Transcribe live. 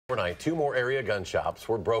Overnight, 2 more area gun shops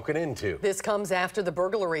were broken into. This comes after the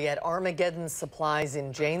burglary at Armageddon Supplies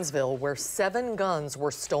in Janesville, where 7 guns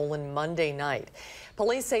were stolen Monday night.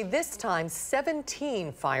 Police say this time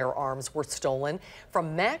 17 firearms were stolen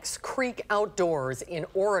from Max Creek Outdoors in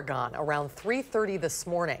Oregon around 3:30 this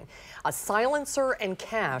morning. A silencer and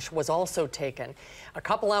cash was also taken. A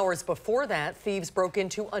couple hours before that, thieves broke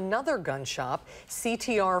into another gun shop,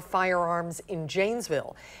 CTR Firearms in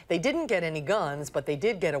Janesville. They didn't get any guns, but they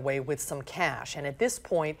did get away with some cash. And at this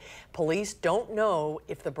point, police don't know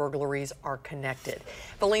if the burglaries are connected.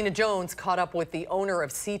 Valina Jones caught up with the owner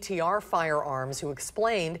of CTR Firearms, who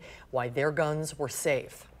explained why their guns were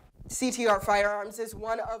safe. CTR Firearms is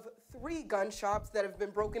one of 3 gun shops that have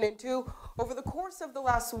been broken into over the course of the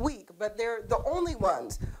last week, but they're the only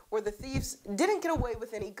ones where the thieves didn't get away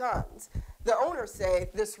with any guns. The owners say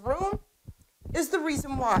this room is the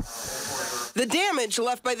reason why. The damage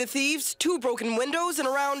left by the thieves, 2 broken windows and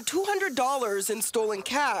around $200 in stolen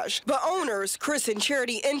cash. But owners, Chris and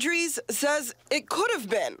Charity Injuries, says it could have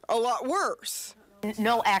been a lot worse.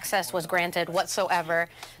 No access was granted whatsoever.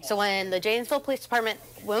 So when the Janesville Police Department,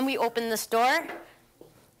 when we opened this door,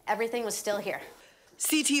 everything was still here.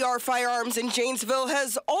 CTR Firearms in Janesville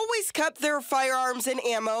has always kept their firearms and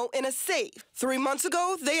ammo in a safe. 3 months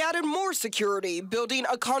ago, they added more security, building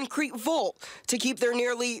a concrete vault to keep their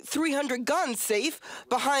nearly 300 guns safe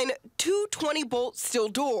behind 2 20-bolt steel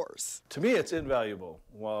doors. To me, it's invaluable.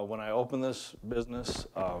 Well, when I opened this business,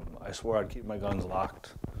 I swore I'd keep my guns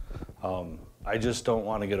locked. I just don't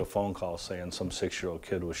want to get a phone call saying some 6-year-old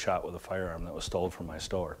kid was shot with a firearm that was stolen from my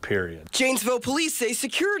store, period. Janesville police say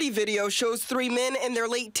security video shows 3 men in their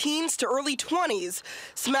late teens to early 20s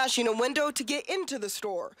smashing a window to get into the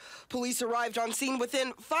store. Police arrived on scene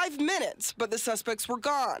within 5 minutes, but the suspects were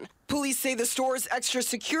gone. Police say the store's extra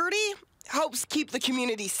security helps keep the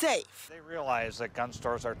community safe. They realize that gun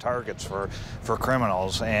stores are targets for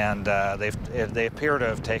criminals, and they appear to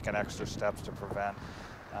have taken extra steps to prevent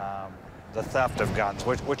the theft of guns,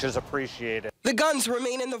 which is appreciated. The guns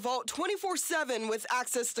remain in the vault 24/7 with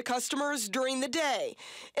access to customers during the day.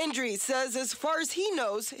 Injuries says as far as he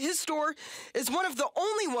knows, his store is one of the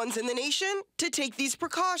only ones in the nation to take these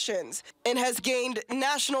precautions and has gained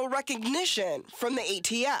national recognition from the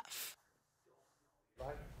ATF.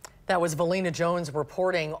 That was Valina Jones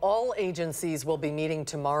reporting. All agencies will be meeting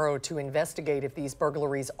tomorrow to investigate if these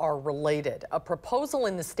burglaries are related. A proposal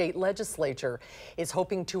in the state legislature is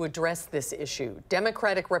hoping to address this issue.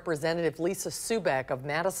 Democratic Representative Lisa Subeck of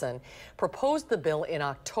Madison proposed the bill in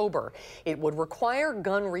October. It would require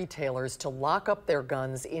gun retailers to lock up their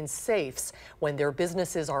guns in safes when their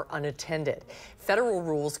businesses are unattended. Federal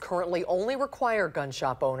rules currently only require gun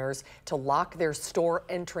shop owners to lock their store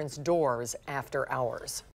entrance doors after hours.